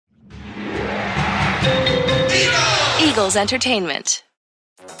Eagles Entertainment.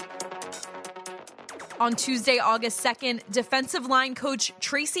 On Tuesday, August 2nd, defensive line coach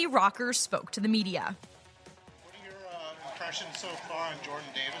Tracy Rocker spoke to the media. What are your impressions so far on Jordan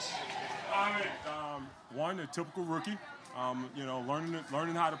Davis? One, a typical rookie.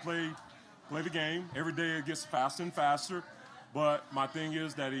 Learning how to play the game. Every day it gets faster and faster. But my thing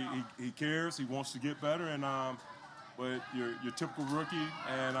is that he cares. He wants to get better. But you're typical rookie,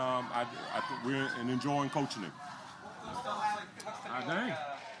 and I think we're enjoying coaching him. Dang.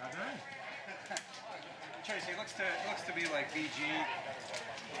 Tracy, it looks to be like BG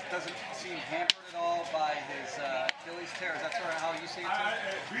doesn't seem hampered at all by his Achilles tear. Is that sort of how you see it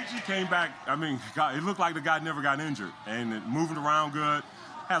too? BG came back. I mean, it looked like the guy never got injured, and moving around good,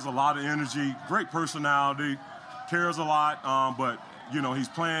 has a lot of energy, great personality, cares a lot. But he's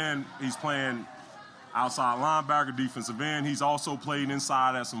playing outside linebacker, defensive end. He's also played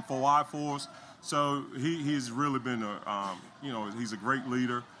inside at some 4i4s. So he's really been he's a great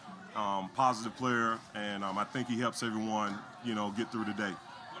leader. Positive player, and I think he helps everyone, get through the day.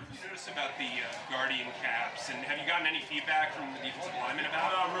 What have you noticed about the Guardian caps, and have you gotten any feedback from the defensive linemen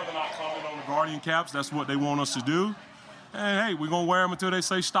about it? I'd rather not comment on the Guardian caps. That's what they want us to do. And hey, we're gonna wear them until they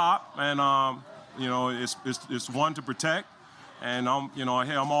say stop. And it's one to protect, and I'm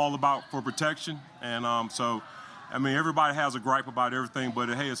all about for protection. And everybody has a gripe about everything, but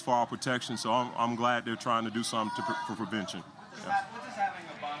hey, it's for our protection. So I'm glad they're trying to do something for prevention. Yeah. What does having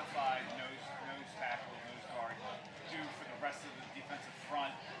a bona fide nose tackle, nose guard do for the rest of the defensive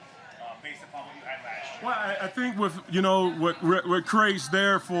front based upon what you had last year? Well, I think what creates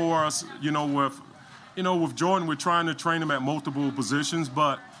there for us, with Jordan, we're trying to train him at multiple positions,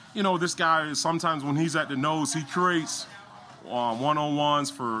 but this guy sometimes when he's at the nose, he creates one-on-ones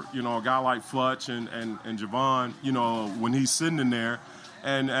for a guy like Fletch and Javon, when he's sitting in there,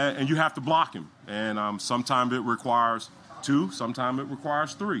 and you have to block him, and sometimes it requires 2, sometimes it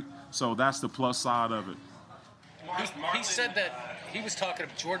requires 3. So that's the plus side of it. He said that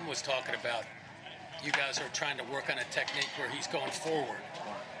Jordan was talking about you guys are trying to work on a technique where he's going forward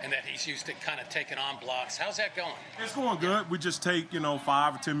and that he's used to kind of taking on blocks. How's that going? It's going good. We just take,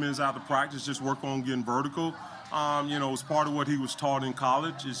 5 or 10 minutes out of practice, just work on getting vertical. It's part of what he was taught in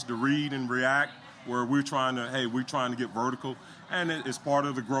college is to read and react, where we're trying to get vertical. And it's part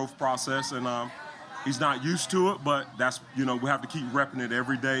of the growth process, and he's not used to it, but that's, we have to keep repping it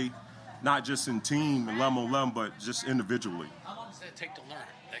every day, not just in team, 11-on-11, but just individually. How long does that take to learn?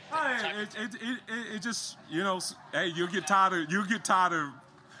 It just, hey, you'll get tired of,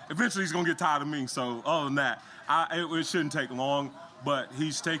 eventually he's going to get tired of me. So other than that, it shouldn't take long, but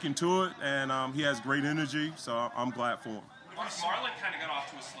he's taken to it, and he has great energy, so I'm glad for him. Marlon kind of got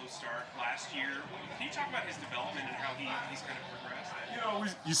off to a slow start last year. Can you talk about his development and how he's kind of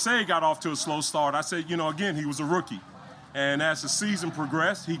progressed? You say he got off to a slow start. I said, again, he was a rookie. And as the season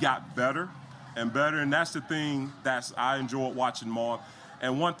progressed, he got better and better. And that's the thing I enjoyed watching Marlon.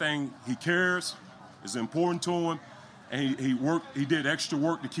 And one thing, he cares, is important to him. And he did extra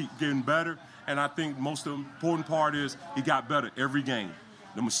work to keep getting better. And I think most important part is he got better every game.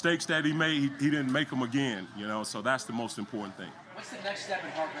 The mistakes that he made, he didn't make them again, so that's the most important thing. What's the next step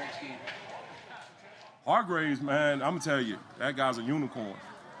in Hargrave's game? Hargraves, man, I'm going to tell you, that guy's a unicorn.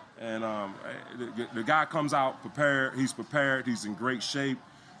 And the guy comes out prepared. He's prepared. He's in great shape,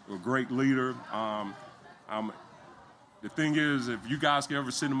 a great leader. The thing is, if you guys can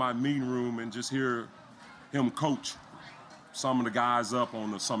ever sit in my meeting room and just hear him coach some of the guys up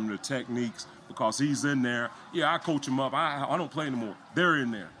on some of the techniques, because he's in there. Yeah, I coach him up. I don't play anymore. They're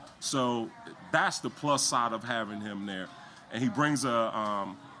in there. So that's the plus side of having him there. And he brings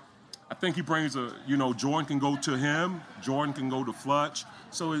Jordan can go to him. Jordan can go to Fletch.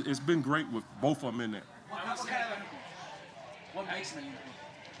 So it's been great with both of them in there. What makes him a unicorn?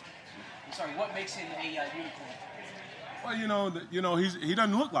 I'm sorry, what makes him a unicorn? Well, he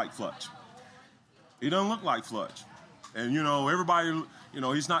doesn't look like Fletch. He doesn't look like Fletch. And, everybody,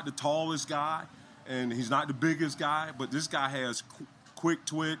 he's not the tallest guy, and he's not the biggest guy, but this guy has quick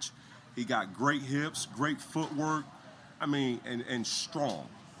twitch. He got great hips, great footwork, and strong,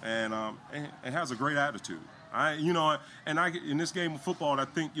 and has a great attitude. In this game of football, I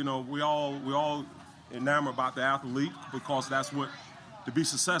think, we all enamored about the athlete, because that's what, to be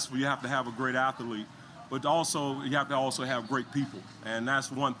successful, you have to have a great athlete, but also you have to also have great people, and that's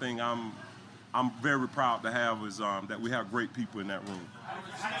one thing I'm very proud to have is that we have great people in that room.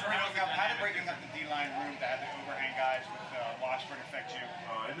 How did breaking up the D-line room to have the overhang guys with Washburn affect you?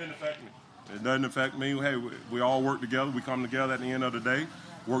 It didn't affect me. It doesn't affect me. Hey, we all work together. We come together at the end of the day,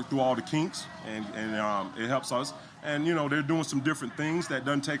 work through all the kinks, and it helps us. And, they're doing some different things that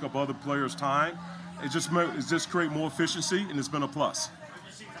doesn't take up other players' time. It's just create more efficiency, and it's been a plus. What have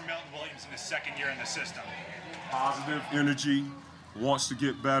you seen from Milton Williams in his second year in the system? Positive energy, wants to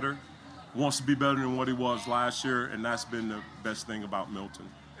get better, wants to be better than what he was last year, and that's been the best thing about Milton.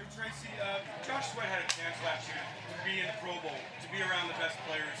 Hey, Tracy, Josh Sweat had a chance last year to be in the Pro Bowl, to be around the best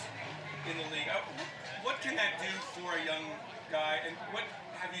players in the league. What can that do for a young guy, and what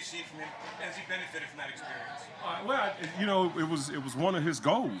have you seen from him? Has he benefited from that experience? It was one of his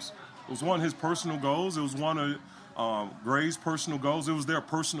goals. It was one of his personal goals. It was one of Gray's personal goals. It was their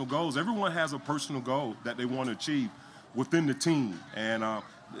personal goals. Everyone has a personal goal that they want to achieve within the team,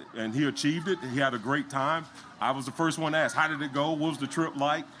 and he achieved it. He had a great time. I was the first one to ask, how did it go? What was the trip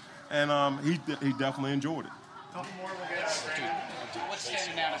like? And he definitely enjoyed it. What's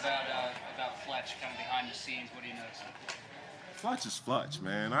standing out about Fletch, kind of behind the scenes? What do you notice? Fletch is Fletch,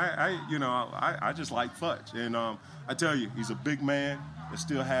 man. I just like Fletch, and I tell you, he's a big man that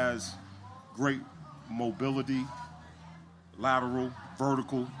still has great mobility, lateral,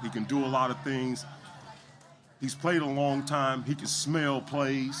 vertical. He can do a lot of things. He's played a long time. He can smell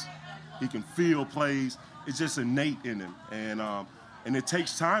plays. He can feel plays. It's just innate in him, and it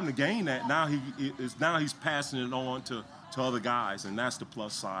takes time to gain that. Now he's passing it on to other guys, and that's the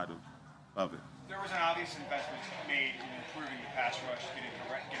plus side of it. There was an obvious investment made in improving the pass rush,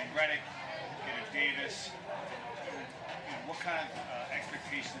 getting Reddick, getting Davis. What kind of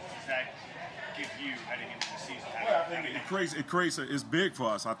expectations does that give you heading into the season? Well, I think it's big for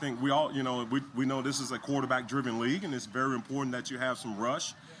us. I think we all, we know this is a quarterback-driven league, and it's very important that you have some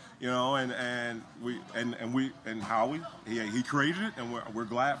rush, and Howie, he created it, and we're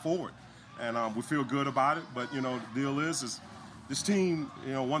glad for it, and we feel good about it. But the deal is this team.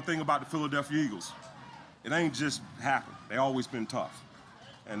 One thing about the Philadelphia Eagles, it ain't just happened. They always been tough,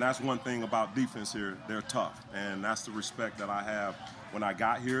 and that's one thing about defense here. They're tough, and that's the respect that I have when I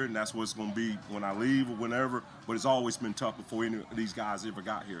got here, and that's what it's going to be when I leave or whenever. But it's always been tough before any of these guys ever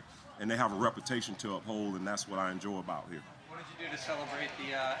got here, and they have a reputation to uphold, and that's what I enjoy about here. What did you do to celebrate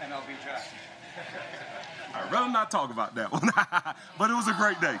the MLB draft? I'd rather not talk about that one, but it was a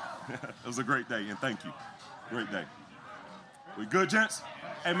great day. It was a great day, and thank you. Great day. We good, gents?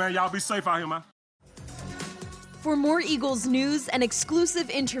 Hey, man, y'all be safe out here, man. For more Eagles news and exclusive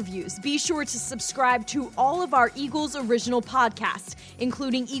interviews, be sure to subscribe to all of our Eagles original podcasts,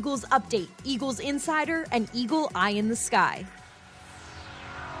 including Eagles Update, Eagles Insider, and Eagle Eye in the Sky.